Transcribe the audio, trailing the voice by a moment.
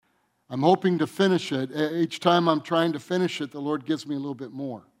I'm hoping to finish it. Each time I'm trying to finish it, the Lord gives me a little bit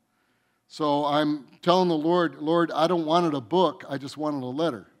more. So I'm telling the Lord, I don't want it a book, I just wanted a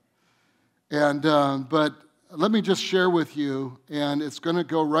letter. But let me just share with you, and it's going to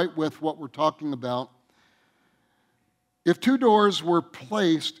go right with what we're talking about. If two doors were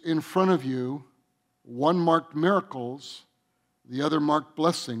placed in front of you, one marked miracles, the other marked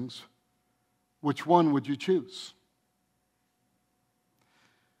blessings, which one would you choose?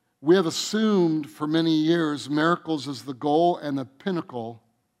 We have assumed for many years miracles is the goal and the pinnacle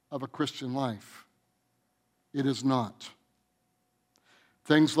of a Christian life. It is not.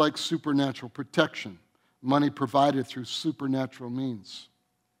 Things like supernatural protection, money provided through supernatural means.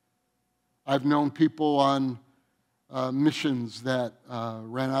 I've known people on missions that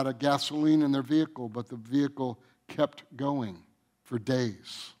ran out of gasoline in their vehicle, but the vehicle kept going for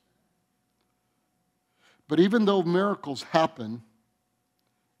days. But even though miracles happen,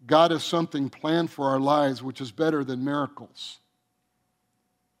 God has something planned for our lives which is better than miracles.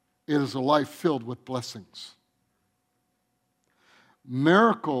 It is a life filled with blessings.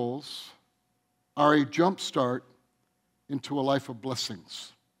 Miracles are a jump start into a life of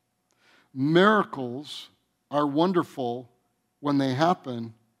blessings. Miracles are wonderful when they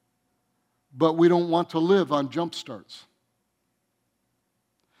happen, but we don't want to live on jump starts.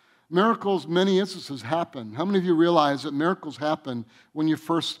 Miracles, many instances, happen. How many of you realize that miracles happen when you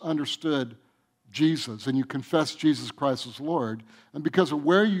first understood Jesus and you confessed Jesus Christ as Lord? And because of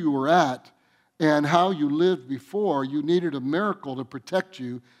where you were at and how you lived before, you needed a miracle to protect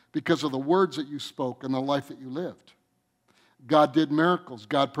you because of the words that you spoke and the life that you lived. God did miracles.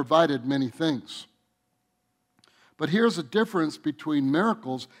 God provided many things. But here's a difference between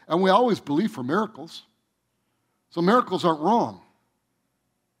miracles, and we always believe for miracles. So miracles aren't wrong.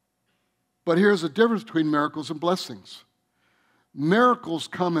 But here's the difference between miracles and blessings. Miracles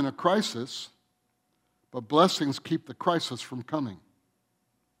come in a crisis, but blessings keep the crisis from coming.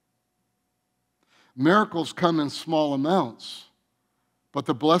 Miracles come in small amounts, but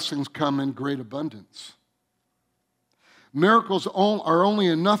the blessings come in great abundance. Miracles are only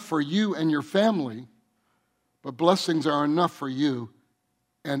enough for you and your family, but blessings are enough for you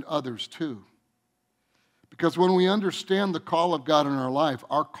and others too. Because when we understand the call of God in our life,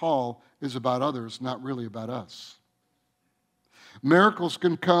 our call is about others, not really about us. Miracles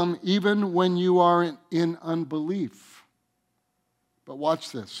can come even when you are in unbelief. But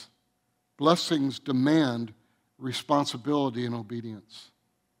watch this. Blessings demand responsibility and obedience.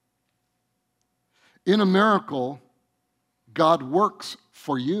 In a miracle, God works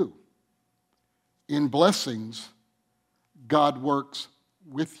for you. In blessings, God works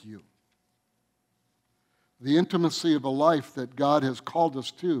with you. The intimacy of a life that God has called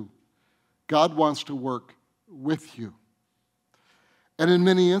us to, God wants to work with you. And in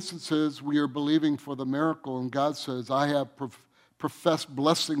many instances, we are believing for the miracle, and God says, I have professed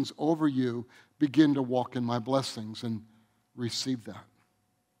blessings over you. Begin to walk in my blessings and receive that.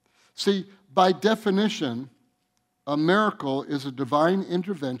 See, by definition, a miracle is a divine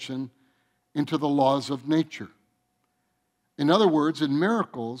intervention into the laws of nature. In other words, in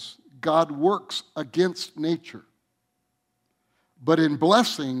miracles, God works against nature. But in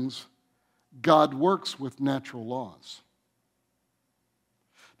blessings, God works with natural laws.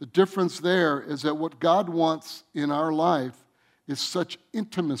 The difference there is that what God wants in our life is such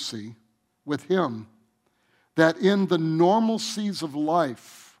intimacy with Him that in the normalcies of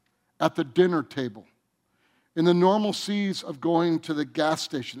life, at the dinner table, in the normalcies of going to the gas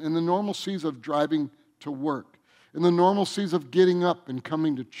station, in the normalcies of driving to work, in the normalcies of getting up and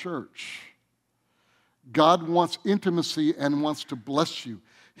coming to church, God wants intimacy and wants to bless you.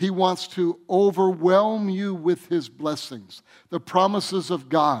 He wants to overwhelm you with His blessings. The promises of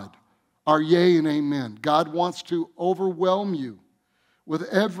God are yea and amen. God wants to overwhelm you with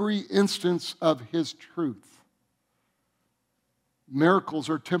every instance of His truth. Miracles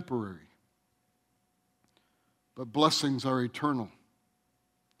are temporary, but blessings are eternal.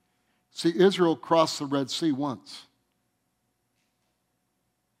 See, Israel crossed the Red Sea once.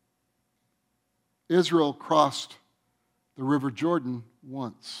 Israel crossed the River Jordan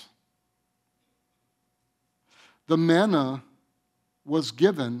once. The manna was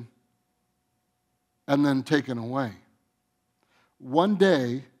given and then taken away. One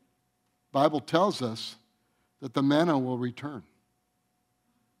day, the Bible tells us that the manna will return.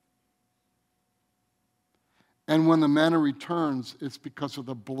 And when the manna returns, it's because of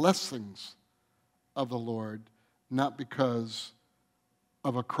the blessings of the Lord, not because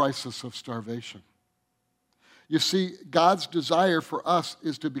of a crisis of starvation. You see, God's desire for us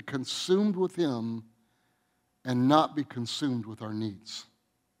is to be consumed with Him and not be consumed with our needs.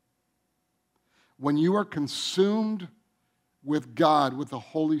 When you are consumed with God, with the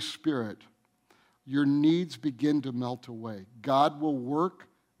Holy Spirit, your needs begin to melt away. God will work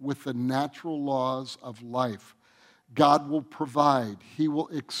with the natural laws of life. God will provide. He will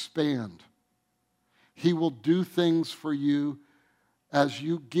expand. He will do things for you as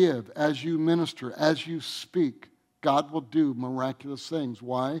you give, as you minister, as you speak. God will do miraculous things.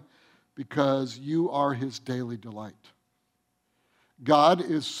 Why? Because you are His daily delight. God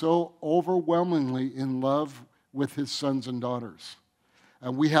is so overwhelmingly in love with His sons and daughters.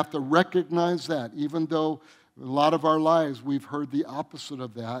 And we have to recognize that, even though a lot of our lives we've heard the opposite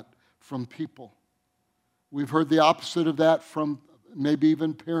of that from people. We've heard the opposite of that from maybe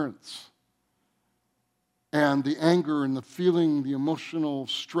even parents. And the anger and the feeling, the emotional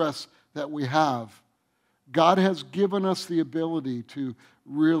stress that we have. God has given us the ability to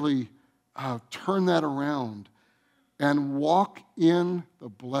really turn that around and walk in the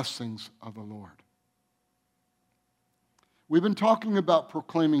blessings of the Lord. We've been talking about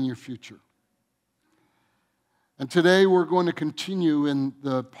proclaiming your future. And today we're going to continue in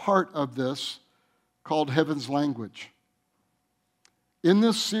the part of this called Heaven's Language. In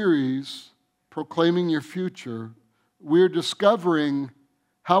this series, Proclaiming Your Future, we're discovering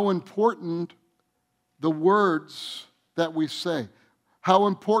how important the words that we say, how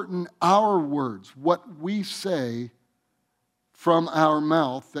important our words, what we say from our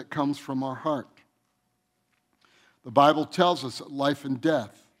mouth that comes from our heart. The Bible tells us that life and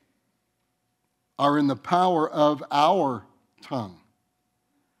death are in the power of our tongue.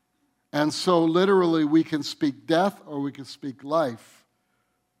 And so literally we can speak death or we can speak life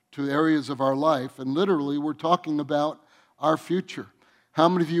to areas of our life. And literally we're talking about our future. How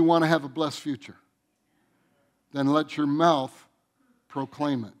many of you want to have a blessed future? Then let your mouth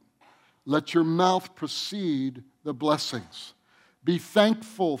proclaim it. Let your mouth precede the blessings. Be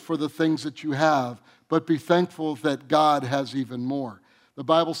thankful for the things that you have, but be thankful that God has even more. The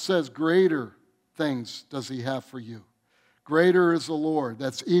Bible says greater things does He have for you. Greater is the Lord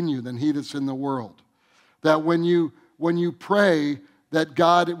that's in you than he that's in the world. That when you pray, that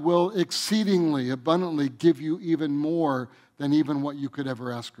God will exceedingly, abundantly give you even more than even what you could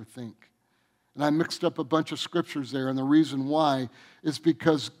ever ask or think. And I mixed up a bunch of scriptures there, and the reason why is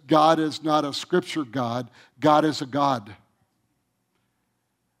because God is not a scripture God. God is a God.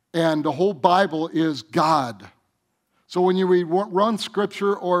 And the whole Bible is God. So when you read one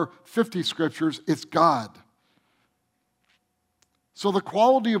scripture or 50 scriptures, it's God. So the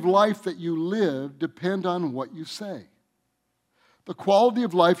quality of life that you live depends on what you say. The quality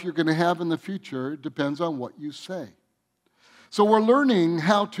of life you're going to have in the future depends on what you say. So we're learning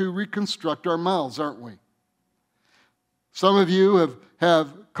how to reconstruct our mouths, aren't we? Some of you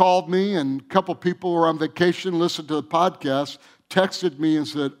have called me, and a couple people were on vacation, listened to the podcast, texted me and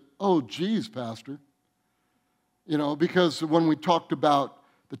said, "Oh, geez, Pastor." You know, because when we talked about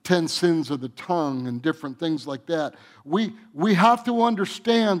the 10 sins of the tongue and different things like that, we have to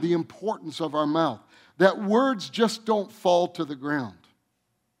understand the importance of our mouth. That words just don't fall to the ground.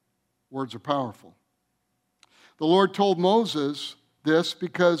 Words are powerful. The Lord told Moses this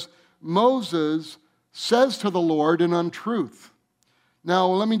because Moses says to the Lord an untruth. Now,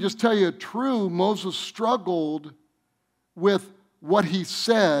 let me just tell you, true, Moses struggled with what he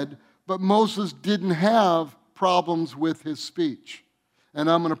said, but Moses didn't have problems with his speech. And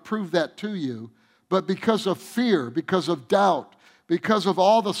I'm going to prove that to you. But because of fear, because of doubt, because of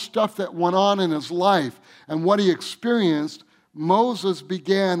all the stuff that went on in his life and what he experienced, Moses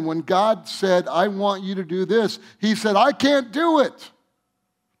began, when God said, "I want you to do this," he said, "I can't do it."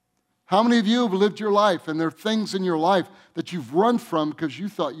 How many of you have lived your life and there are things in your life that you've run from because you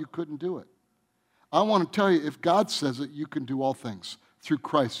thought you couldn't do it? I want to tell you, if God says it, you can do all things through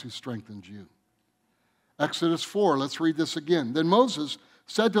Christ who strengthens you. Exodus 4, let's read this again. Then Moses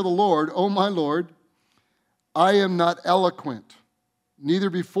said to the Lord, "O my Lord, I am not eloquent, neither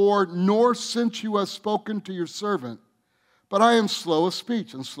before nor since you have spoken to your servant, but I am slow of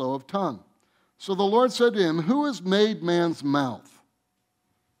speech and slow of tongue." So the Lord said to him, "Who has made man's mouth?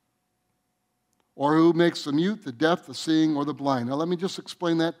 Or who makes the mute, the deaf, the seeing, or the blind?" Now let me just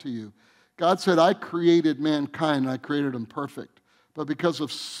explain that to you. God said, "I created mankind, and I created him perfect. But because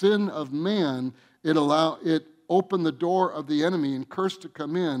of sin of man, it opened the door of the enemy and curse to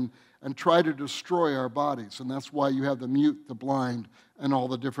come in and try to destroy our bodies. And that's why you have the mute, the blind, and all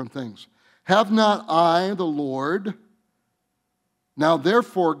the different things. Have not I, the Lord? Now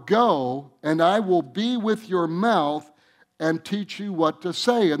therefore go, and I will be with your mouth and teach you what to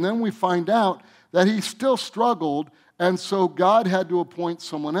say." And then we find out that he still struggled, and so God had to appoint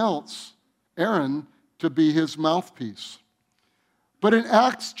someone else, Aaron, to be his mouthpiece. But in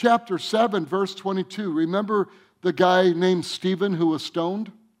Acts chapter 7, verse 22, remember the guy named Stephen who was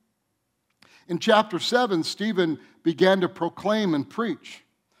stoned? In chapter 7, Stephen began to proclaim and preach.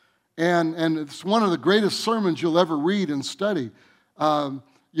 And it's one of the greatest sermons you'll ever read and study.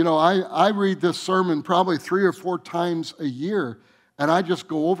 I read this sermon probably 3 or 4 times a year, and I just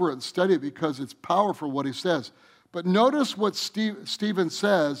go over it and study it because it's powerful what he says. But notice what Stephen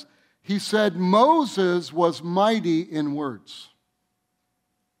says. He said, Moses was mighty in words.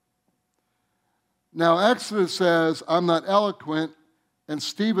 Now, Exodus says, I'm not eloquent, and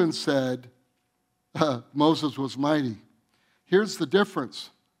Stephen said, Moses was mighty. Here's the difference.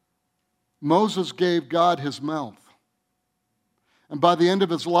 Moses gave God his mouth. And by the end of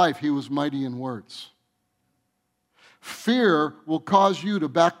his life, he was mighty in words. Fear will cause you to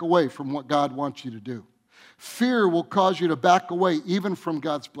back away from what God wants you to do. Fear will cause you to back away even from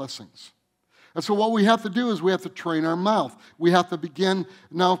God's blessings. And so what we have to do is we have to train our mouth. We have to begin.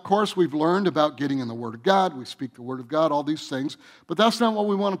 Now, of course, we've learned about getting in the Word of God. We speak the Word of God, all these things. But that's not what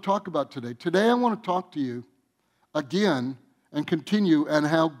we want to talk about today. Today, I want to talk to you again and continue and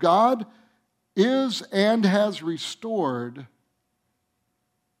how God is and has restored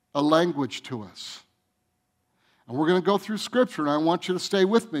a language to us. And we're going to go through Scripture, and I want you to stay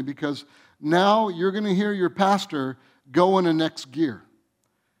with me because now you're going to hear your pastor go in the next gear.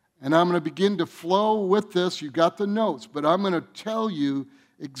 And I'm going to begin to flow with this. You got the notes, but I'm going to tell you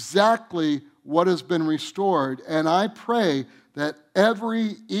exactly what has been restored. And I pray that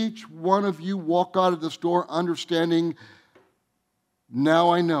each one of you walk out of this door understanding, now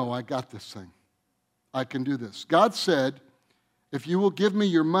I know I got this thing. I can do this. God said, if you will give me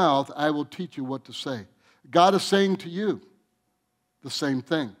your mouth, I will teach you what to say. God is saying to you the same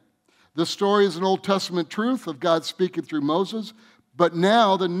thing. This story is an Old Testament truth of God speaking through Moses. But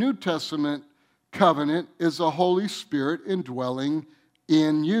now the New Testament covenant is the Holy Spirit indwelling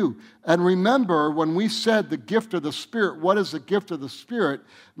in you. And remember, when we said the gift of the Spirit, what is the gift of the Spirit?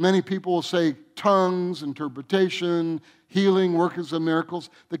 Many people will say tongues, interpretation, healing, workings of miracles.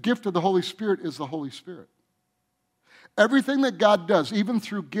 The gift of the Holy Spirit is the Holy Spirit. Everything that God does, even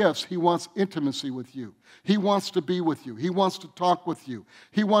through gifts, He wants intimacy with you. He wants to be with you. He wants to talk with you.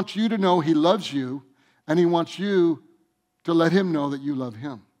 He wants you to know He loves you, and He wants you to let Him know that you love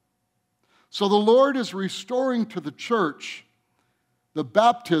Him. So the Lord is restoring to the church the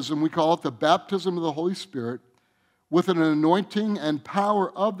baptism, we call it the baptism of the Holy Spirit, with an anointing and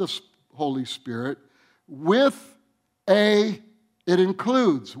power of the Holy Spirit, it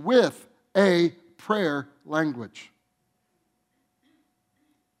includes with a prayer language.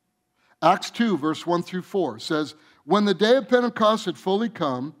 Acts 2, verse 1 through 4 says, when the day of Pentecost had fully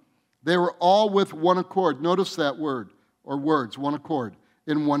come, they were all with one accord. Notice that word. Or words, one accord,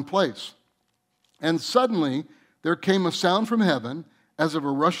 in one place. And suddenly there came a sound from heaven as of a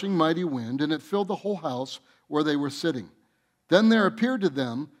rushing mighty wind, and it filled the whole house where they were sitting. Then there appeared to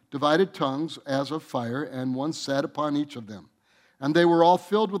them divided tongues as of fire, and one sat upon each of them. And they were all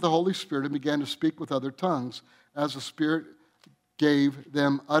filled with the Holy Spirit and began to speak with other tongues as the Spirit gave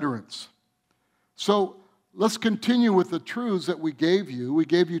them utterance. So let's continue with the truths that we gave you. We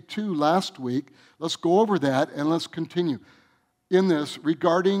gave you 2 last week. Let's go over that and let's continue in this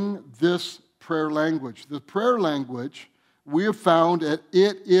regarding this prayer language. The prayer language, we have found that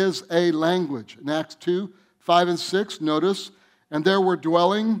it is a language. In Acts 2, 5 and 6, notice, and there were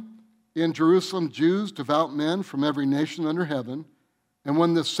dwelling in Jerusalem Jews, devout men from every nation under heaven. And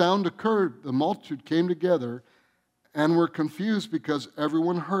when this sound occurred, the multitude came together and were confused because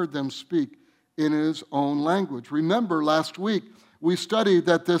everyone heard them speak in his own language. Remember, last week we studied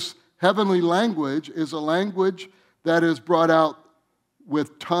that this heavenly language is a language that is brought out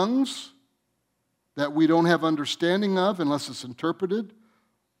with tongues that we don't have understanding of unless it's interpreted,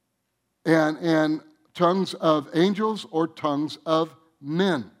 and tongues of angels or tongues of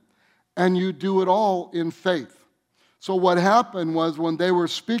men. And you do it all in faith. So what happened was when they were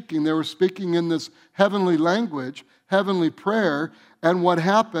speaking in this heavenly language, heavenly prayer, and what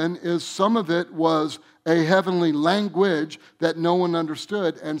happened is some of it was a heavenly language that no one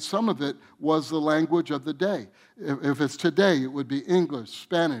understood, and some of it was the language of the day. If it's today, it would be English,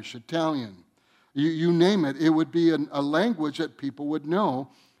 Spanish, Italian. You name it, it would be a language that people would know.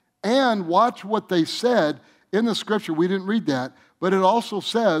 And watch what they said in the scripture. We didn't read that, but it also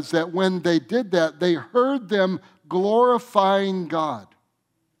says that when they did that, they heard them glorifying God.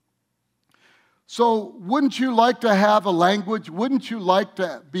 So wouldn't you like to have a language? Wouldn't you like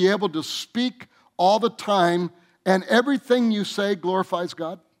to be able to speak all the time and everything you say glorifies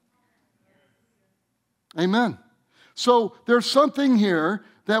God? Amen. So there's something here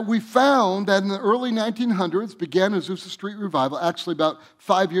that we found that in the early 1900s began Azusa Street Revival, actually about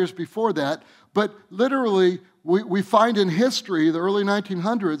 5 years before that, but literally we find in history, the early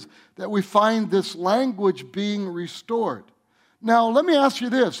 1900s, that we find this language being restored. Now, let me ask you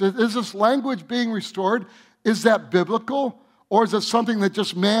this. Is this language being restored? Is that biblical? Or is it something that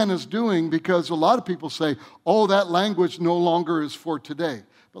just man is doing? Because a lot of people say, oh, that language no longer is for today.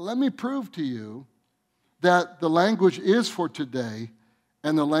 But let me prove to you that the language is for today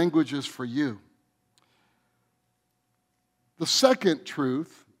and the language is for you. The second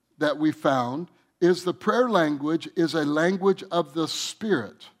truth that we found is the prayer language is a language of the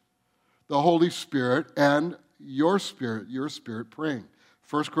Spirit, the Holy Spirit, and your spirit praying.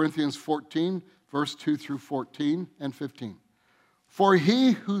 1 Corinthians 14, verse 2 through 14 and 15. For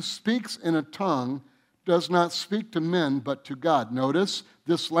he who speaks in a tongue does not speak to men, but to God. Notice,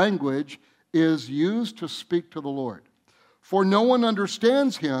 this language is used to speak to the Lord. For no one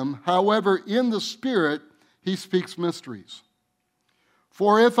understands him, however, in the Spirit he speaks mysteries.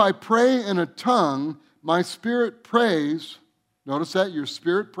 For if I pray in a tongue, my spirit prays, notice that, your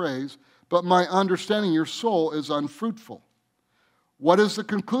spirit prays, but my understanding, your soul, is unfruitful. What is the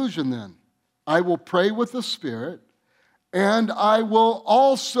conclusion then? I will pray with the Spirit, and I will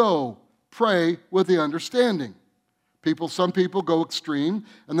also pray with the understanding. Some people go extreme,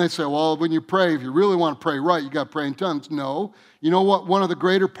 and they say, well, when you pray, if you really want to pray right, you got to pray in tongues. No. You know what one of the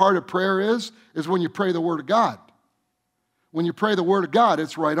greater part of prayer is? Is when you pray the Word of God. When you pray the Word of God,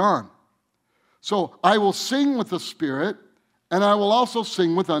 it's right on. So I will sing with the Spirit, and I will also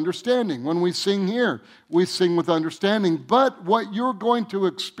sing with understanding. When we sing here, we sing with understanding. But what you're going to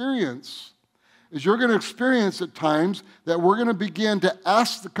experience is you're going to experience at times that we're going to begin to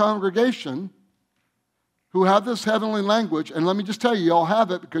ask the congregation who have this heavenly language, and let me just tell you, y'all have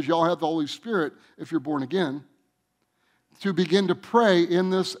it because y'all have the Holy Spirit if you're born again, to begin to pray in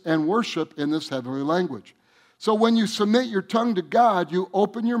this and worship in this heavenly language. So when you submit your tongue to God, you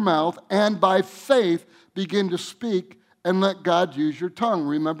open your mouth and by faith begin to speak and let God use your tongue.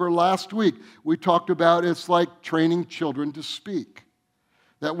 Remember last week we talked about it's like training children to speak.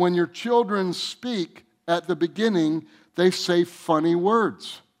 That when your children speak at the beginning, they say funny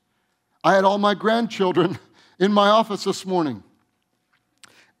words. I had all my grandchildren in my office this morning.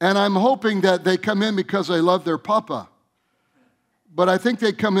 And I'm hoping that they come in because they love their papa. But I think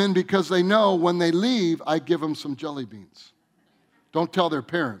they come in because they know when they leave, I give them some jelly beans. Don't tell their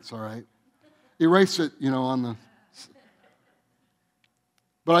parents, all right? Erase it, on the...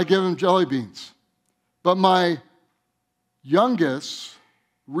 But I give them jelly beans. But my youngest,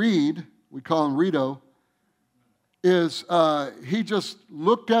 Reed, we call him Rito, he just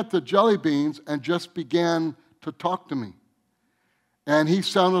looked at the jelly beans and just began to talk to me. And he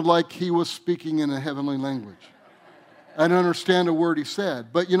sounded like he was speaking in a heavenly language. I didn't understand a word he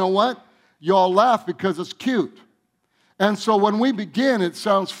said. But you know what? Y'all laugh because it's cute. And so when we begin, it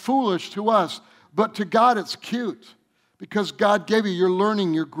sounds foolish to us. But to God, it's cute. Because God gave you, you're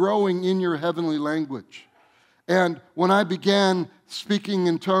learning, you're growing in your heavenly language. And when I began speaking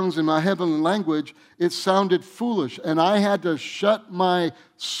in tongues in my heavenly language, it sounded foolish. And I had to shut my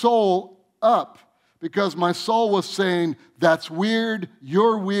soul up because my soul was saying, that's weird,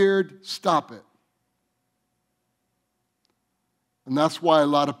 you're weird, stop it. And that's why a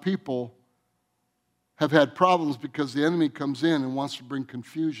lot of people have had problems because the enemy comes in and wants to bring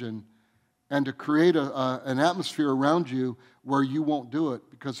confusion and to create an atmosphere around you where you won't do it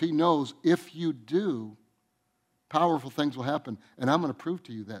because he knows if you do, powerful things will happen. And I'm going to prove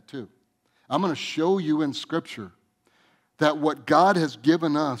to you that too. I'm going to show you in Scripture that what God has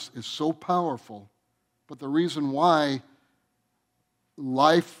given us is so powerful, but the reason why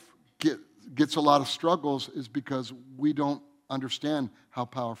life gets a lot of struggles is because we don't understand how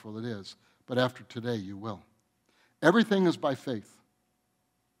powerful it is. But after today, you will. Everything is by faith.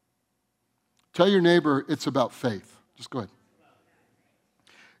 Tell your neighbor it's about faith. Just go ahead.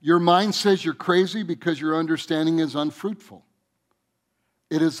 Your mind says you're crazy because your understanding is unfruitful.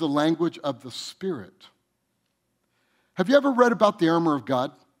 It is the language of the Spirit. Have you ever read about the armor of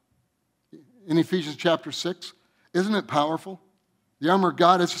God in Ephesians chapter 6? Isn't it powerful? The armor of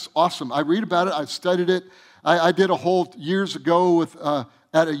God is just awesome. I read about it. I've studied it. I did a whole, years ago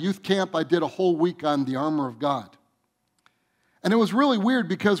at a youth camp, I did a whole week on the armor of God. And it was really weird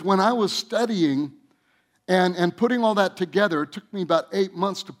because when I was studying and putting all that together, it took me about 8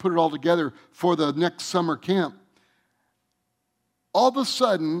 months to put it all together for the next summer camp. All of a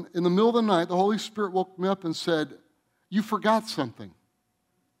sudden, in the middle of the night, the Holy Spirit woke me up and said, you forgot something.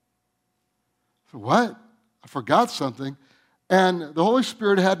 I said, what? I forgot something. And the Holy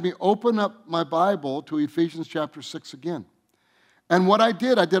Spirit had me open up my Bible to Ephesians chapter 6 again. And what I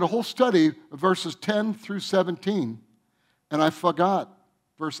did a whole study of verses 10 through 17, and I forgot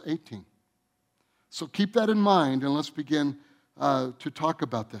verse 18. So keep that in mind, and let's begin to talk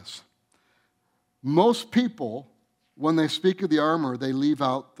about this. Most people, when they speak of the armor, they leave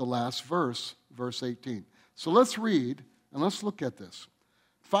out the last verse, verse 18. So let's read, and let's look at this.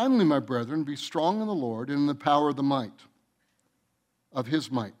 Finally, my brethren, be strong in the Lord and in the power of the might, of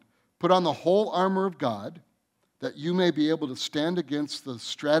his might. Put on the whole armor of God, that you may be able to stand against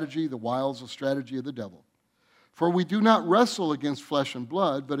the wiles of strategy of the devil. For we do not wrestle against flesh and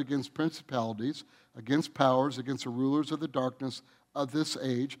blood, but against principalities, against powers, against the rulers of the darkness of this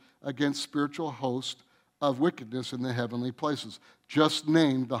age, against spiritual hosts of wickedness in the heavenly places, just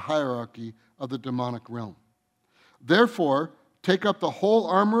named the hierarchy of the demonic realm. Therefore, take up the whole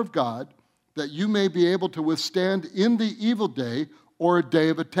armor of God, that you may be able to withstand in the evil day or a day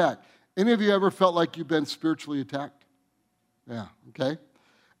of attack. Any of you ever felt like you've been spiritually attacked? Yeah, okay.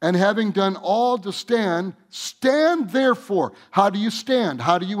 And having done all to stand, stand therefore. How do you stand?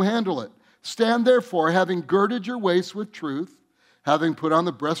 How do you handle it? Stand therefore, having girded your waist with truth, having put on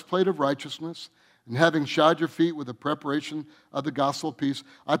the breastplate of righteousness, and having shod your feet with the preparation of the gospel of peace.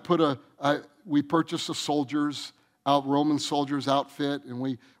 We purchased a Roman soldier's outfit, and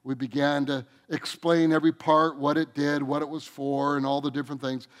we began to explain every part, what it did, what it was for, and all the different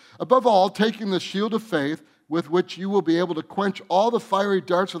things. Above all, taking the shield of faith, with which you will be able to quench all the fiery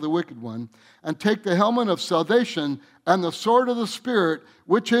darts of the wicked one, and take the helmet of salvation and the sword of the Spirit,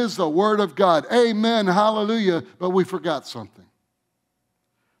 which is the word of God. Amen, hallelujah. But we forgot something.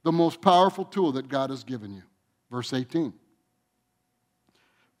 The most powerful tool that God has given you. Verse 18.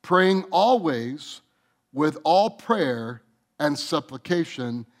 Praying always with all prayer and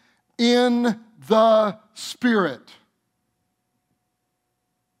supplication in the Spirit.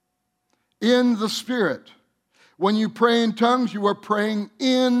 In the Spirit. When you pray in tongues, you are praying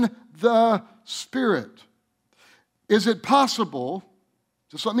in the Spirit. Is it possible,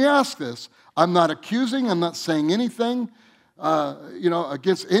 just let me ask this, I'm not accusing, I'm not saying anything,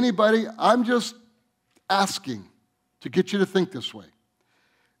 against anybody, I'm just asking to get you to think this way.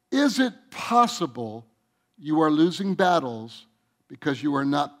 Is it possible you are losing battles because you are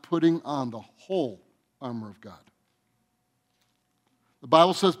not putting on the whole armor of God? The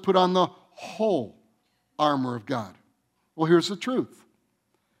Bible says put on the whole armor of God. Well, here's the truth.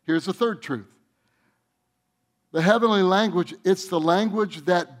 Here's the third truth. The heavenly language, it's the language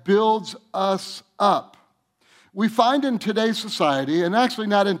that builds us up. We find in today's society, and actually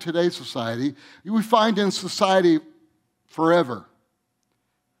not in today's society, we find in society forever.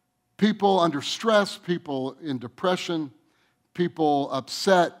 People under stress, people in depression, people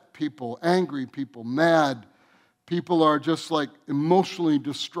upset, people angry, people mad. People are just like emotionally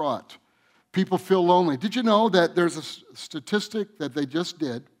distraught. People feel lonely. Did you know that there's a statistic that they just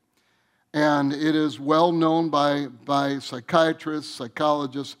did, and it is well known by psychiatrists,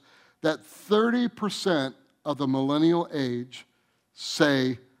 psychologists, that 30% of the millennial age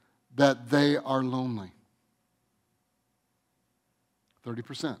say that they are lonely.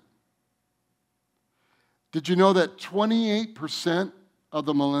 30%. Did you know that 28% of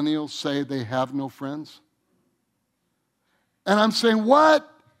the millennials say they have no friends? And I'm saying, what?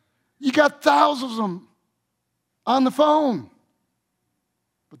 You got thousands of them on the phone,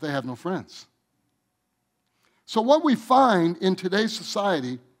 but they have no friends. So what we find in today's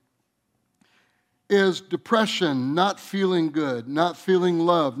society is depression, not feeling good, not feeling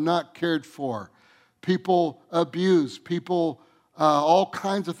loved, not cared for, people abused, people, all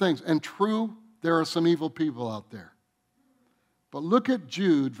kinds of things. And true, there are some evil people out there. But look at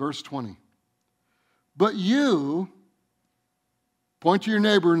Jude, verse 20. But you, point to your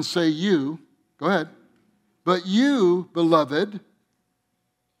neighbor and say, you, go ahead. But you, beloved,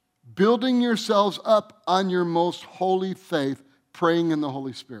 building yourselves up on your most holy faith, praying in the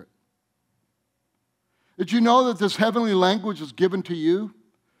Holy Spirit. Did you know that this heavenly language is given to you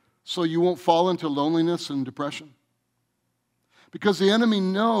so you won't fall into loneliness and depression? Because the enemy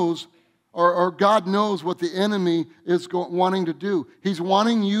knows, or God knows what the enemy is wanting to do. He's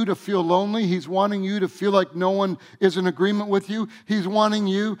wanting you to feel lonely. He's wanting you to feel like no one is in agreement with you. He's wanting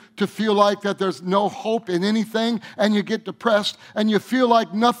you to feel like that there's no hope in anything, and you get depressed, and you feel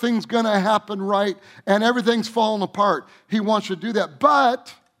like nothing's going to happen right, and everything's falling apart. He wants you to do that.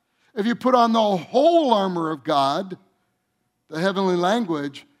 But if you put on the whole armor of God, the heavenly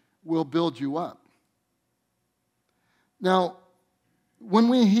language will build you up. Now, when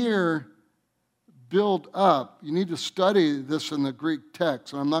we hear build up, you need to study this in the Greek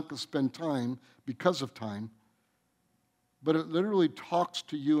text, and I'm not going to spend time because of time, but it literally talks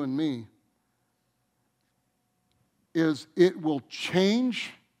to you and me. is it will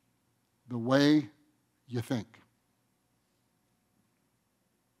change the way you think.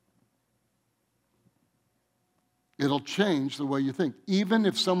 It'll change the way you think. Even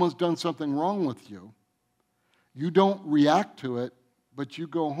if someone's done something wrong with you, you don't react to it, but you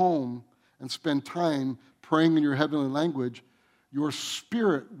go home and spend time praying in your heavenly language, your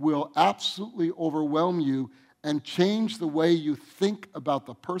spirit will absolutely overwhelm you and change the way you think about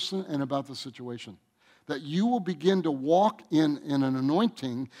the person and about the situation. That you will begin to walk in an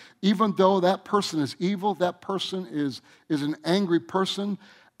anointing, even though that person is evil, that person is an angry person,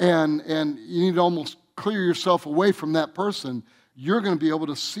 and you need to almost clear yourself away from that person. You're going to be able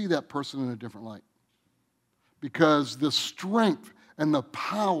to see that person in a different light. Because the strength and the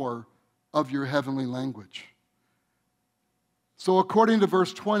power of your heavenly language. So according to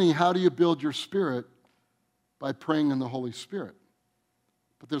verse 20, how do you build your spirit? By praying in the Holy Spirit.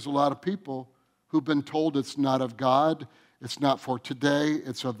 But there's a lot of people who've been told it's not of God, it's not for today,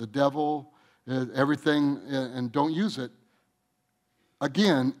 it's of the devil, everything, and don't use it.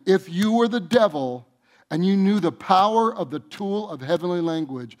 Again, if you were the devil and you knew the power of the tool of heavenly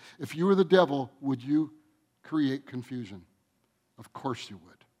language, if you were the devil, would you create confusion? Of course you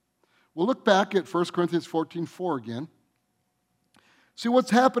would. We'll look back at 1 Corinthians 14:4 again. See, what's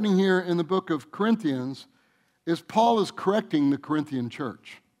happening here in the book of Corinthians is Paul is correcting the Corinthian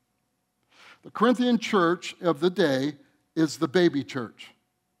church. The Corinthian church of the day is the baby church.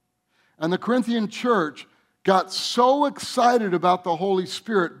 And the Corinthian church got so excited about the Holy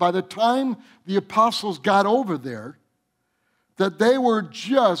Spirit by the time the apostles got over there that they were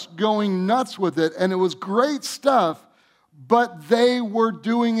just going nuts with it, and it was great stuff, but they were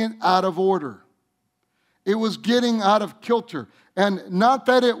doing it out of order. It was getting out of kilter. And not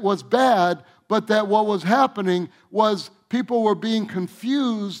that it was bad, but that what was happening was people were being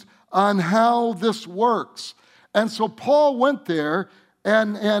confused on how this works. And so Paul went there,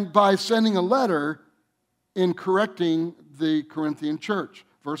 and by sending a letter in correcting the Corinthian church.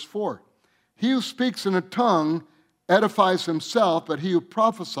 Verse 4, he who speaks in a tongue edifies himself, but he who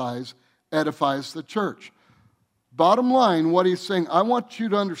prophesies edifies the church. Bottom line, what he's saying, I want you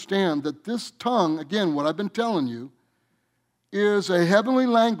to understand that this tongue, again, what I've been telling you, is a heavenly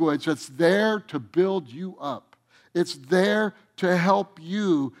language that's there to build you up. It's there to help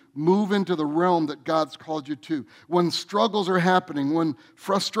you move into the realm that God's called you to. When struggles are happening, when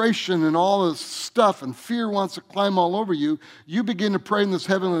frustration and all this stuff and fear wants to climb all over you, you begin to pray in this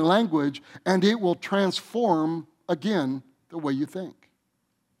heavenly language, and it will transform, again, the way you think.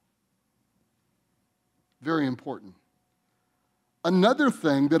 Very important. Another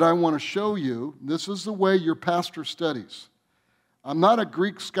thing that I want to show you, this is the way your pastor studies. I'm not a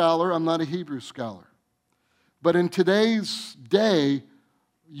Greek scholar, I'm not a Hebrew scholar. But in today's day,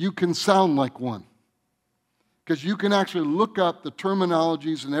 you can sound like one. Because you can actually look up the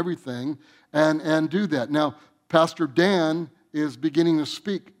terminologies and everything and do that. Now, Pastor Dan is beginning to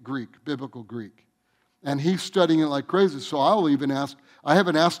speak Greek, biblical Greek. And he's studying it like crazy. So I'll even ask, I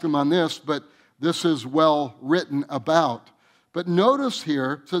haven't asked him on this, but this is well written about. But notice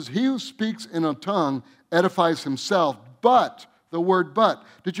here, it says, he who speaks in a tongue edifies himself, but, the word but.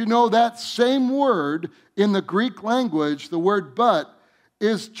 Did you know that same word in the Greek language, the word but,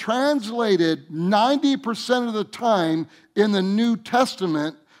 is translated 90% of the time in the New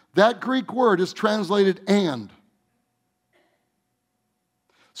Testament? That Greek word is translated and.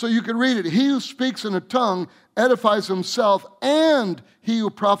 So you can read it. He who speaks in a tongue edifies himself, and he who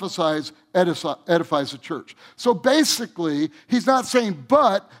prophesies edifies the church. So basically, he's not saying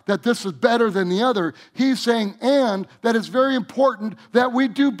but, that this is better than the other. He's saying and, that it's very important that we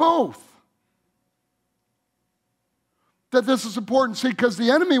do both. That this is important. See, because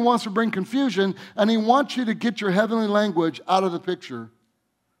the enemy wants to bring confusion, and he wants you to get your heavenly language out of the picture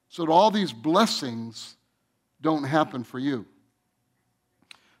so that all these blessings don't happen for you.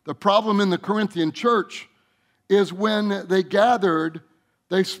 The problem in the Corinthian church is when they gathered,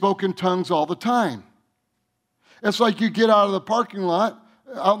 they spoke in tongues all the time. It's like you get out in the parking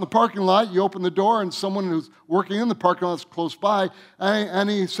lot, you open the door, and someone who's working in the parking lot is close by, and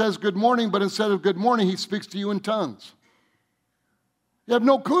he says good morning, but instead of good morning, he speaks to you in tongues. You have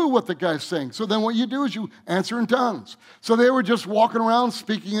no clue what the guy's saying. So then what you do is you answer in tongues. So they were just walking around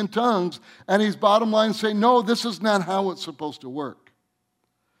speaking in tongues, and he's bottom line saying, no, this is not how it's supposed to work.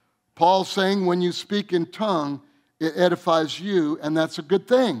 Paul's saying when you speak in tongue, it edifies you, and that's a good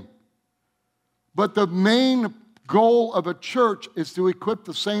thing. But the main goal of a church is to equip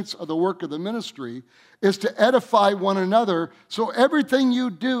the saints of the work of the ministry, is to edify one another. So everything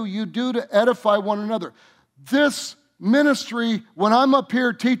you do to edify one another. This ministry, when I'm up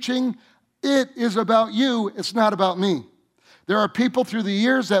here teaching, It is about you. It's not about me. There are people through the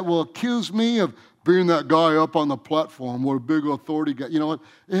years that will accuse me of being that guy up on the platform. What a big authority guy. You know what?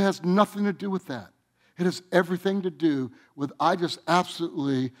 It has nothing to do with that. It has everything to do with I just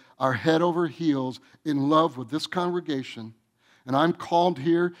absolutely are head over heels in love with this congregation. And I'm called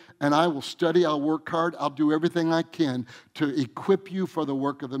here, and I will study, I'll work hard, I'll do everything I can to equip you for the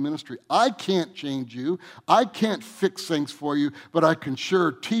work of the ministry. I can't change you, I can't fix things for you, but I can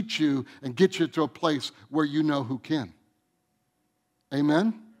sure teach you and get you to a place where you know who can.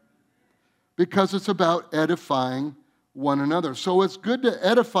 Amen? Because it's about edifying one another. So it's good to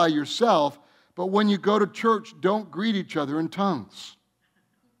edify yourself, but when you go to church, don't greet each other in tongues.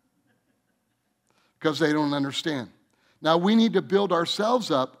 Because they don't understand. Now, we need to build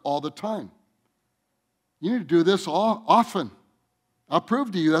ourselves up all the time. You need to do this often. I'll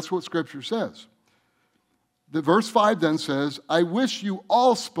prove to you that's what Scripture says. The verse 5 then says, I wish you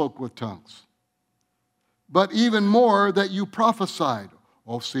all spoke with tongues, but even more that you prophesied.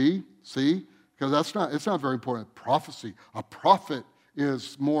 Oh, see? Because it's not very important. Prophecy. A prophet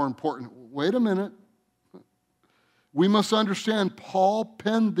is more important. Wait a minute. We must understand Paul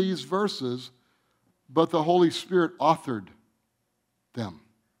penned these verses, but the Holy Spirit authored them.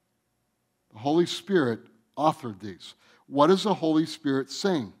 The Holy Spirit authored these. What is the Holy Spirit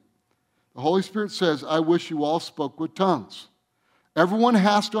saying? The Holy Spirit says, I wish you all spoke with tongues. Everyone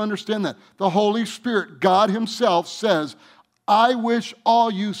has to understand that. The Holy Spirit, God Himself, says, I wish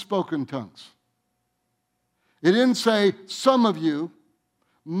all you spoke in tongues. It didn't say some of you,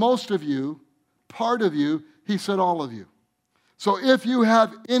 most of you, part of you. He said all of you. So if you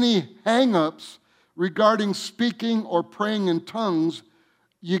have any hang-ups regarding speaking or praying in tongues,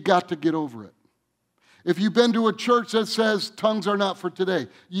 you got to get over it. If you've been to a church that says tongues are not for today,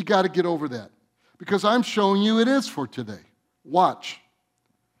 you got to get over that. Because I'm showing you it is for today. Watch.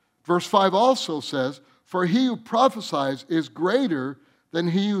 Verse 5 also says, for he who prophesies is greater than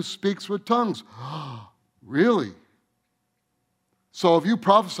he who speaks with tongues. Really? So if you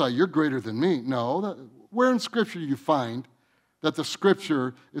prophesy, you're greater than me. No. Where in Scripture do you find that the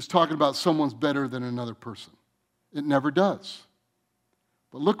Scripture is talking about someone's better than another person? It never does.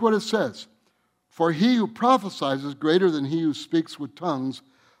 But look what it says. For he who prophesies is greater than he who speaks with tongues,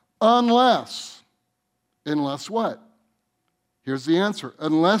 unless what? Here's the answer.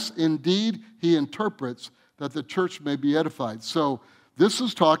 Unless indeed he interprets, that the church may be edified. So this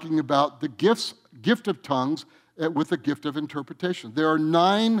is talking about the gift of tongues with the gift of interpretation. There are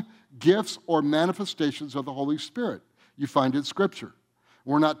 9 gifts or manifestations of the Holy Spirit. You find in Scripture.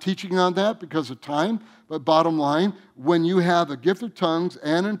 We're not teaching on that because of time, but bottom line, when you have a gift of tongues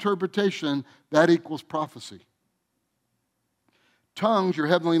and interpretation, that equals prophecy. Tongues, your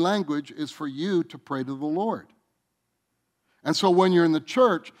heavenly language, is for you to pray to the Lord. And so when you're in the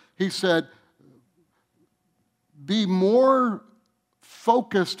church, he said, be more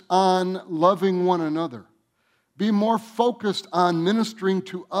focused on loving one another. Be more focused on ministering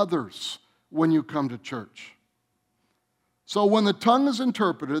to others when you come to church. So when the tongue is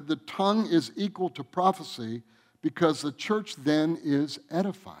interpreted, the tongue is equal to prophecy because the church then is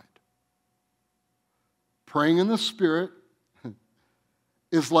edified. Praying in the Spirit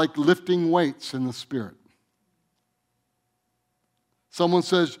is like lifting weights in the Spirit. Someone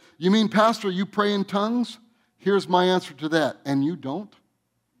says, you mean, Pastor, you pray in tongues? Here's my answer to that. And you don't?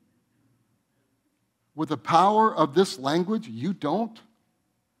 With the power of this language, you don't?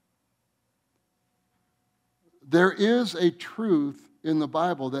 There is a truth in the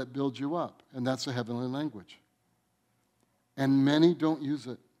Bible that builds you up, and that's the heavenly language. And many don't use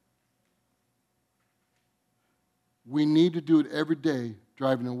it. We need to do it every day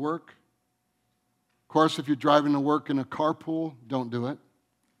driving to work. Of course, if you're driving to work in a carpool, don't do it.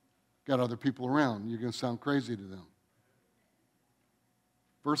 Got other people around. You're going to sound crazy to them.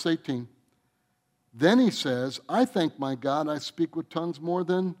 Verse 18. Then he says, I thank my God I speak with tongues more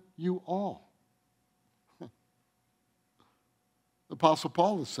than you all. The Apostle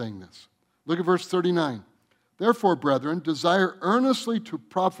Paul is saying this. Look at verse 39. Therefore, brethren, desire earnestly to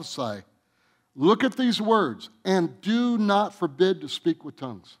prophesy. Look at these words. And do not forbid to speak with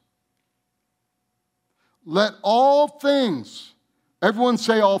tongues. Let all things, everyone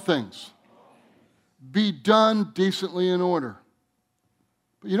say all things, be done decently in order.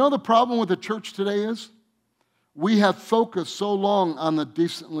 But you know the problem with the church today is? We have focused so long on the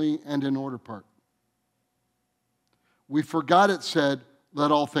decently and in order part. We forgot it said,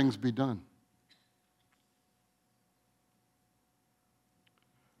 let all things be done.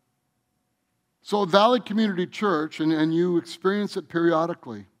 So Valley Community Church, and you experience it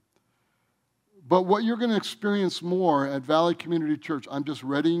periodically, But what you're going to experience more at Valley Community Church, I'm just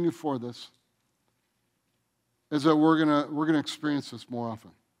readying you for this, is that we're going to experience this more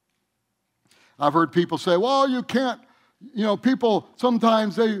often. I've heard people say, well, you can't, people,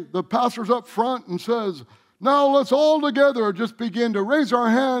 sometimes the pastor's up front and says, now let's all together just begin to raise our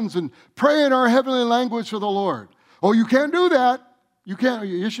hands and pray in our heavenly language to the Lord. Oh, you can't do that. You can't.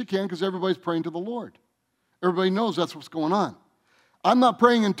 Yes, you can, because everybody's praying to the Lord. Everybody knows that's what's going on. I'm not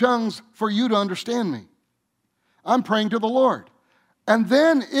praying in tongues for you to understand me. I'm praying to the Lord. And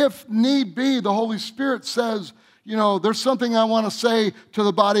then if need be, the Holy Spirit says, there's something I want to say to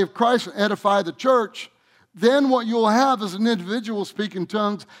the body of Christ and edify the church, then what you'll have is an individual speak in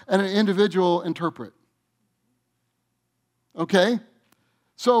tongues and an individual interpret. Okay?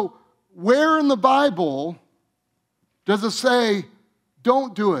 So where in the Bible does it say,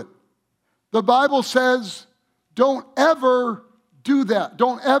 don't do it? The Bible says, don't ever do that.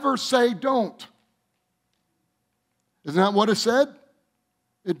 Don't ever say don't. Isn't that what it said?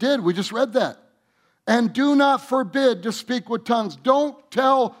 It did. We just read that. And do not forbid to speak with tongues. Don't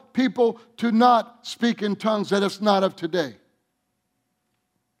tell people to not speak in tongues, that it's not of today.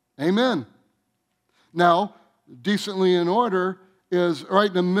 Amen. Now, decently in order is right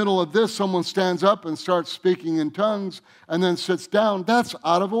in the middle of this, someone stands up and starts speaking in tongues and then sits down. That's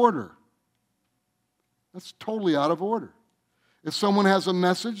out of order. That's totally out of order. If someone has a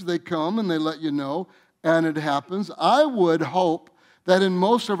message, they come and they let you know, and it happens. I would hope that in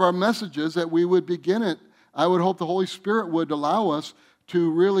most of our messages that we would begin it, I would hope the Holy Spirit would allow us to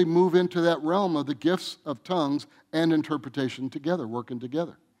really move into that realm of the gifts of tongues and interpretation together, working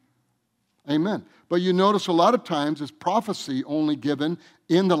together. Amen. But you notice a lot of times it's prophecy only given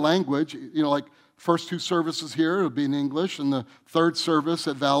in the language. Like first two services here, it'll be in English, and the third service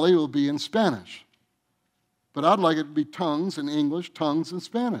at Valley will be in Spanish. But I'd like it to be tongues in English, tongues in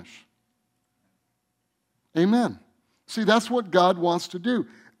Spanish. Amen. See, that's what God wants to do.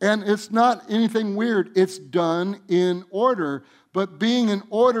 And it's not anything weird. It's done in order. But being in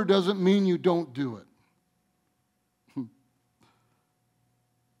order doesn't mean you don't do it.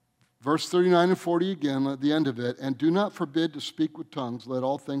 Verse 39 and 40 again, at the end of it, and do not forbid to speak with tongues. Let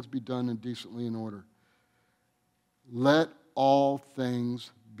all things be done in decently in order. Let all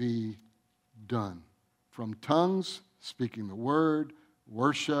things be done. From tongues, speaking the word,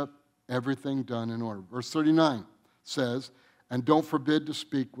 worship, everything done in order. Verse 39 says, and don't forbid to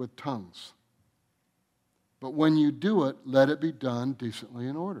speak with tongues. But when you do it, let it be done decently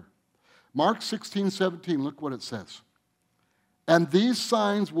in order. Mark 16:17, look what it says. And these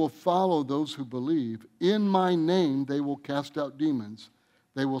signs will follow those who believe. In my name they will cast out demons.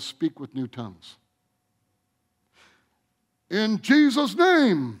 They will speak with new tongues. In Jesus'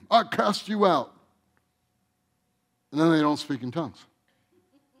 name, I cast you out. And then they don't speak in tongues.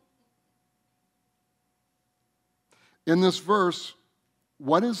 In this verse,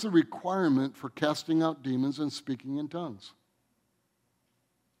 what is the requirement for casting out demons and speaking in tongues?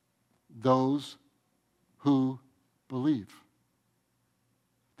 Those who believe.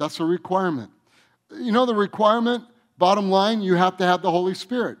 That's a requirement. The requirement, bottom line, you have to have the Holy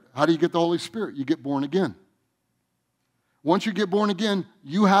Spirit. How do you get the Holy Spirit? You get born again. Once you get born again,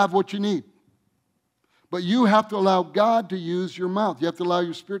 you have what you need. But you have to allow God to use your mouth. You have to allow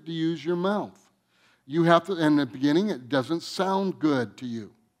your spirit to use your mouth. You have to, in the beginning, it doesn't sound good to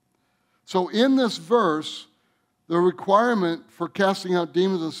you. So in this verse, the requirement for casting out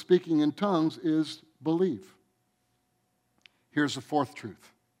demons and speaking in tongues is believe. Here's the fourth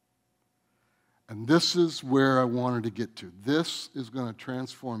truth. And this is where I wanted to get to. This is going to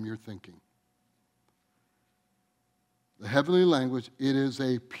transform your thinking. The heavenly language, it is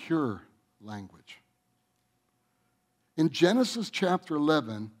a pure language. In Genesis chapter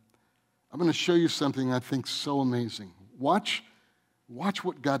 11, I'm going to show you something I think so amazing. Watch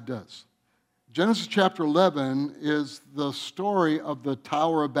what God does. Genesis chapter 11 is the story of the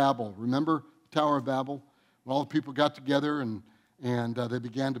Tower of Babel. Remember the Tower of Babel? When all the people got together and they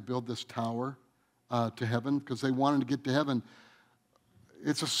began to build this tower to heaven because they wanted to get to heaven.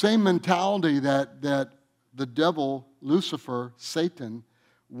 It's the same mentality that the devil, Lucifer, Satan,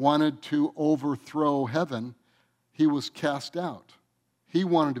 wanted to overthrow heaven. He was cast out. He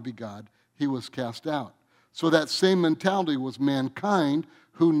wanted to be God. He was cast out. So that same mentality was mankind,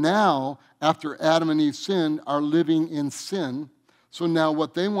 who now, after Adam and Eve sinned, are living in sin. So now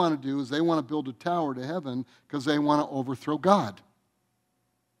what they want to do is they want to build a tower to heaven because they want to overthrow God.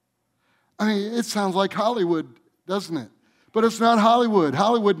 I mean, it sounds like Hollywood, doesn't it? But it's not Hollywood.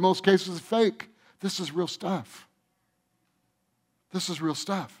 Hollywood, in most cases, is fake. This is real stuff. This is real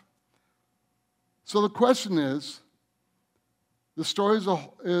stuff. So the question is, The story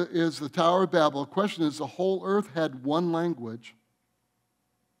is the Tower of Babel. The question is, the whole earth had one language.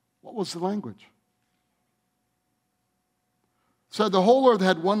 What was the language? So the whole earth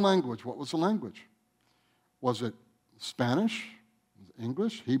had one language. What was the language? Was it Spanish,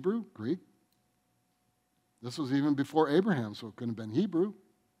 English, Hebrew, Greek? This was even before Abraham, so it couldn't have been Hebrew.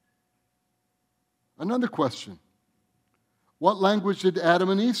 Another question. What language did Adam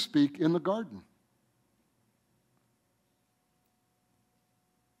and Eve speak in the garden?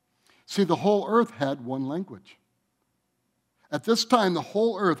 See, the whole earth had one language. At this time, the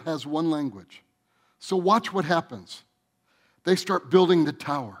whole earth has one language. So watch what happens. They start building the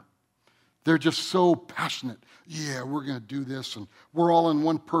tower. They're just so passionate. Yeah, we're going to do this, and we're all in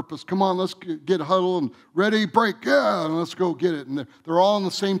one purpose. Come on, let's get huddled and ready, break. Yeah, and let's go get it. And they're all on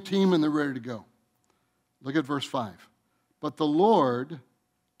the same team, and they're ready to go. Look at verse 5. But the Lord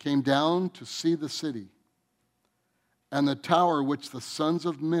came down to see the city and the tower which the sons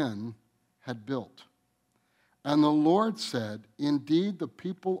of men had built. And the Lord said, indeed, the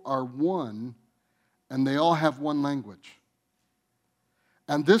people are one, and they all have one language.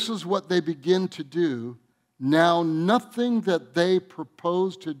 And this is what they begin to do. Now nothing that they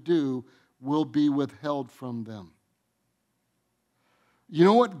propose to do will be withheld from them. You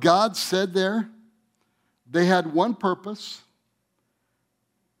know what God said there? They had one purpose.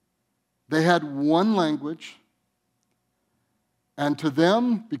 They had one language. And to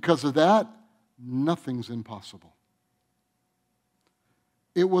them, because of that, nothing's impossible.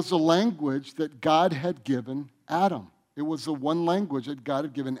 It was a language that God had given Adam. It was the one language that God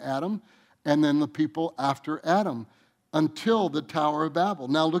had given Adam and then the people after Adam until the Tower of Babel.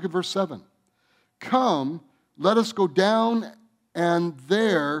 Now look at verse 7. Come, let us go down and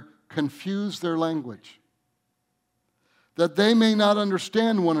there confuse their language, that they may not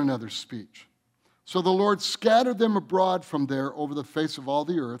understand one another's speech. So the Lord scattered them abroad from there over the face of all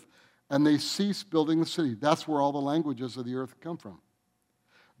the earth, and they ceased building the city. That's where all the languages of the earth come from.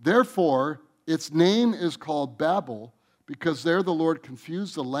 Therefore, its name is called Babel, because there the Lord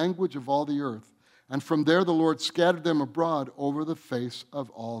confused the language of all the earth, and from there the Lord scattered them abroad over the face of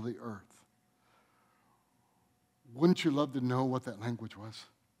all the earth. Wouldn't you love to know what that language was?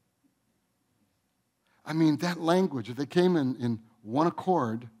 I mean, that language, if they came in one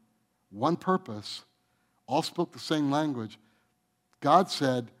accord, one purpose, all spoke the same language, God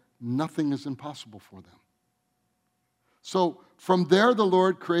said nothing is impossible for them. So from there the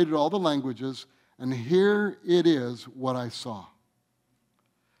Lord created all the languages, and here it is what I saw.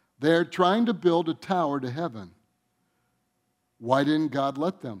 They're trying to build a tower to heaven. Why didn't God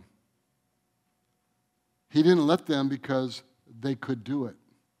let them? He didn't let them because they could do it.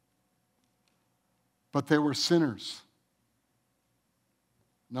 But they were sinners.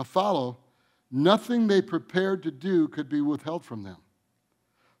 Now follow, nothing they prepared to do could be withheld from them.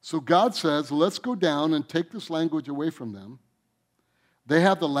 So God says, let's go down and take this language away from them. They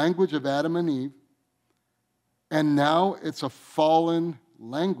have the language of Adam and Eve, and now it's a fallen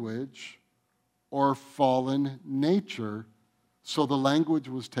language or fallen nature, so the language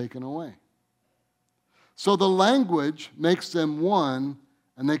was taken away. So the language makes them one,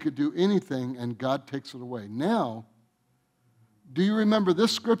 and they could do anything, and God takes it away. Now, do you remember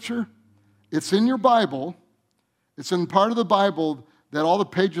this scripture? It's in your Bible. It's in part of the Bible that all the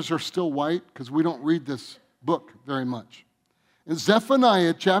pages are still white because we don't read this book very much. In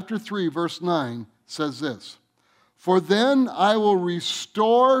Zephaniah chapter 3, verse 9 says this, for then I will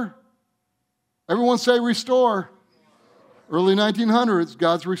restore, everyone say restore. Early 1900s,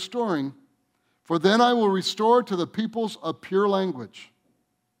 God's restoring. For then I will restore to the peoples a pure language,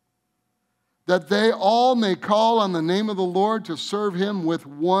 that they all may call on the name of the Lord to serve him with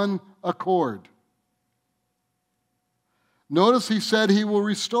one accord. Notice he said he will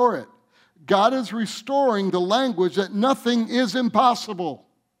restore it. God is restoring the language that nothing is impossible.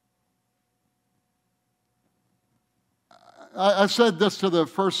 I said this to the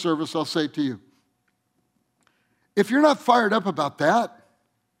first service, I'll say it to you. If you're not fired up about that,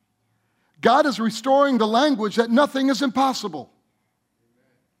 God is restoring the language that nothing is impossible.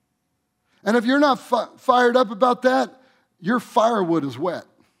 And if you're not fired up about that, your firewood is wet.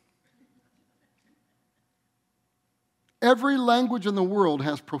 Every language in the world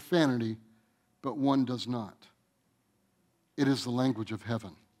has profanity, but one does not. It is the language of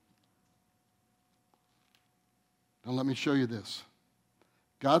heaven. Now let me show you this.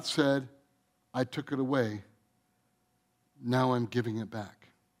 God said, I took it away. Now I'm giving it back.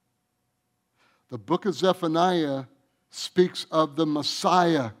 The book of Zephaniah speaks of the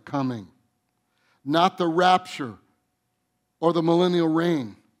Messiah coming, not the rapture or the millennial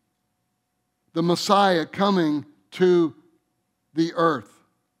reign. The Messiah coming to the earth.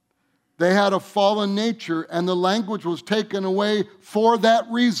 They had a fallen nature, and the language was taken away for that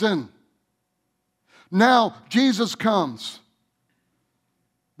reason. Now, Jesus comes.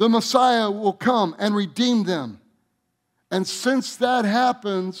 The Messiah will come and redeem them. And since that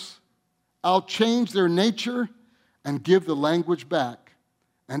happens, I'll change their nature and give the language back,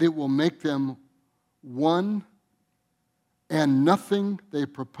 and it will make them one, and nothing they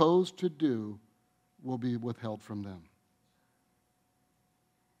propose to do will be withheld from them.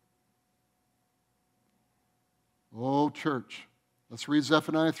 Oh, church, let's read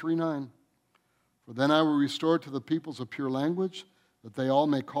Zephaniah 3:9. For then I will restore to the peoples a pure language, that they all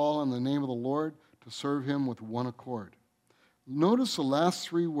may call on the name of the Lord to serve him with one accord. Notice the last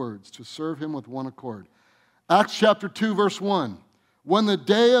three words, to serve him with one accord. Acts chapter 2, verse 1. When the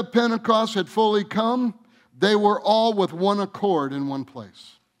day of Pentecost had fully come, they were all with one accord in one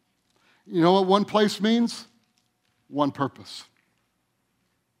place. You know what one place means? One purpose.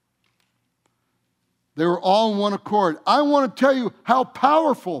 They were all in one accord. I want to tell you how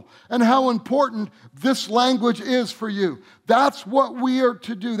powerful and how important this language is for you. That's what we are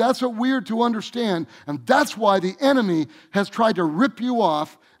to do. That's what we are to understand. And that's why the enemy has tried to rip you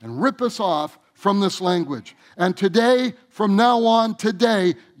off and rip us off from this language. And today, from now on,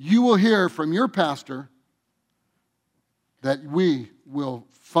 today, you will hear from your pastor that we will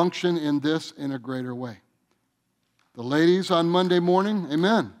function in this in a greater way. The ladies on Monday morning,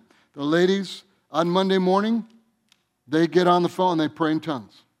 amen. The ladies on Monday morning, they get on the phone, they pray in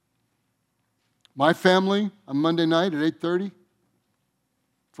tongues. My family on Monday night at 8:30,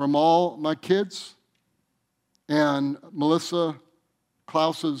 from all my kids and Melissa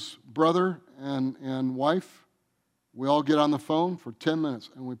Klaus's brother and wife, we all get on the phone for 10 minutes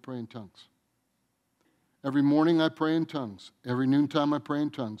and we pray in tongues. Every morning I pray in tongues. Every noontime I pray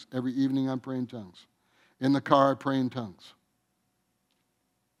in tongues. Every evening I pray in tongues. In the car I pray in tongues.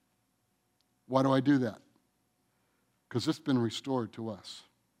 Why do I do that? Because it's been restored to us.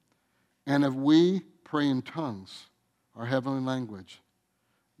 And if we pray in tongues, our heavenly language,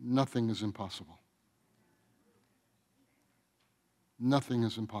 nothing is impossible. Nothing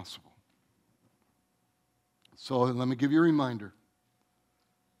is impossible. So let me give you a reminder.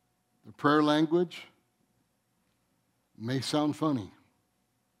 The prayer language may sound funny,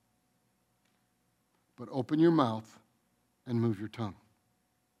 but open your mouth and move your tongue.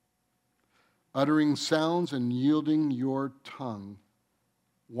 Uttering sounds and yielding your tongue.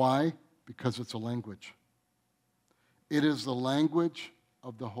 Why? Because it's a language. It is the language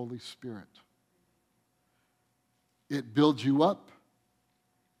of the Holy Spirit. It builds you up,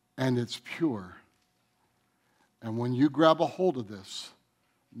 and it's pure. And when you grab a hold of this,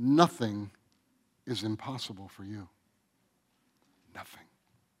 nothing is impossible for you. Nothing.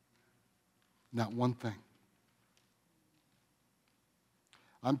 Not one thing.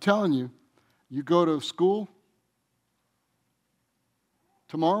 I'm telling you, you go to school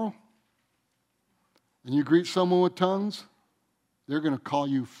tomorrow and you greet someone with tongues, they're going to call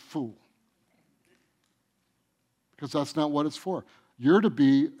you fool. Because that's not what it's for. You're to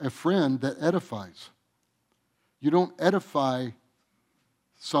be a friend that edifies. You don't edify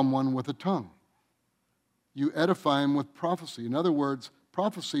someone with a tongue. You edify him with prophecy. In other words,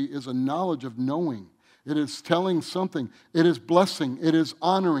 prophecy is a knowledge of knowing. It is telling something. It is blessing. It is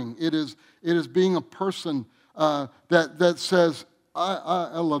honoring. It is being a person that says,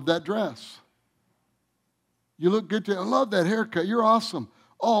 I love that dress. You look good today. I love that haircut. You're awesome.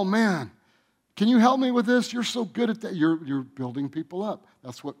 Oh, man. Can you help me with this? You're so good at that. You're building people up.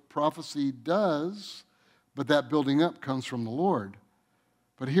 That's what prophecy does, but that building up comes from the Lord.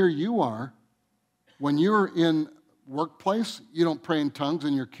 But here you are. When you're in workplace, you don't pray in tongues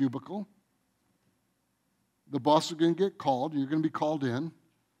in your cubicle. The boss is going to get called. You're going to be called in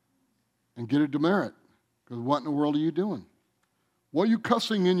and get a demerit. Because what in the world are you doing? What are you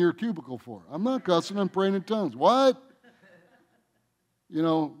cussing in your cubicle for? I'm not cussing. I'm praying in tongues. What? You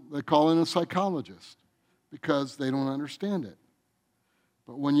know, they call in a psychologist because they don't understand it.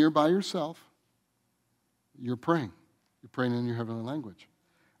 But when you're by yourself, you're praying. You're praying in your heavenly language.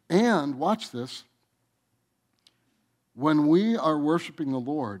 And watch this. When we are worshiping the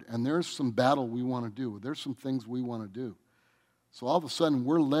Lord, and there's some battle we want to do, there's some things we want to do. So all of a sudden,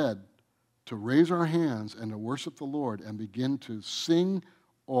 we're led to raise our hands and to worship the Lord and begin to sing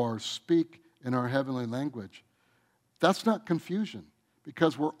or speak in our heavenly language. That's not confusion,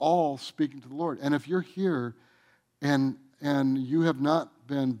 because we're all speaking to the Lord. And if you're here and you have not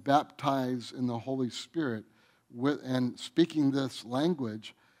been baptized in the Holy Spirit and speaking this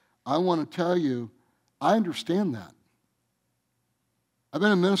language, I want to tell you, I understand that. I've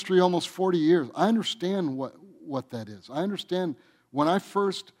been in ministry almost 40 years. I understand what what that is. I understand when I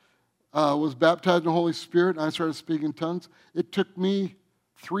first was baptized in the Holy Spirit and I started speaking in tongues, it took me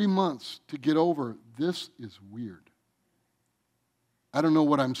 3 months to get over, this is weird. I don't know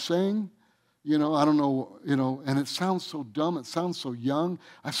what I'm saying. I don't know, and it sounds so dumb. It sounds so young.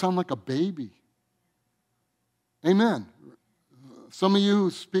 I sound like a baby. Amen. Some of you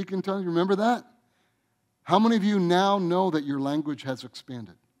who speak in tongues, remember that? How many of you now know that your language has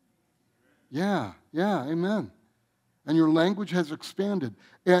expanded? Yeah, amen. And your language has expanded.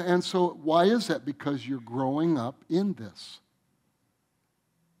 And so why is that? Because you're growing up in this.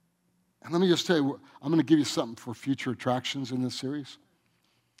 And let me just tell you, I'm going to give you something for future attractions in this series.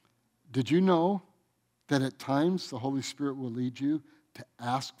 Did you know that at times the Holy Spirit will lead you to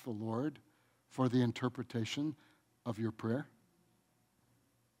ask the Lord for the interpretation of your prayer?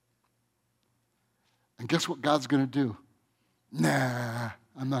 And guess what God's going to do? Nah,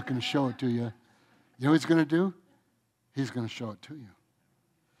 I'm not going to show it to you. You know what he's going to do? He's going to show it to you.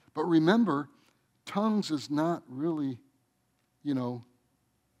 But remember, tongues is not really,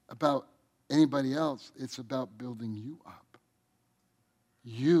 about anybody else. It's about building you up.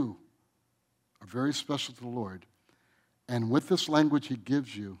 You are very special to the Lord. And with this language he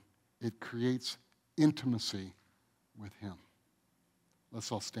gives you, it creates intimacy with him.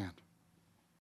 Let's all stand.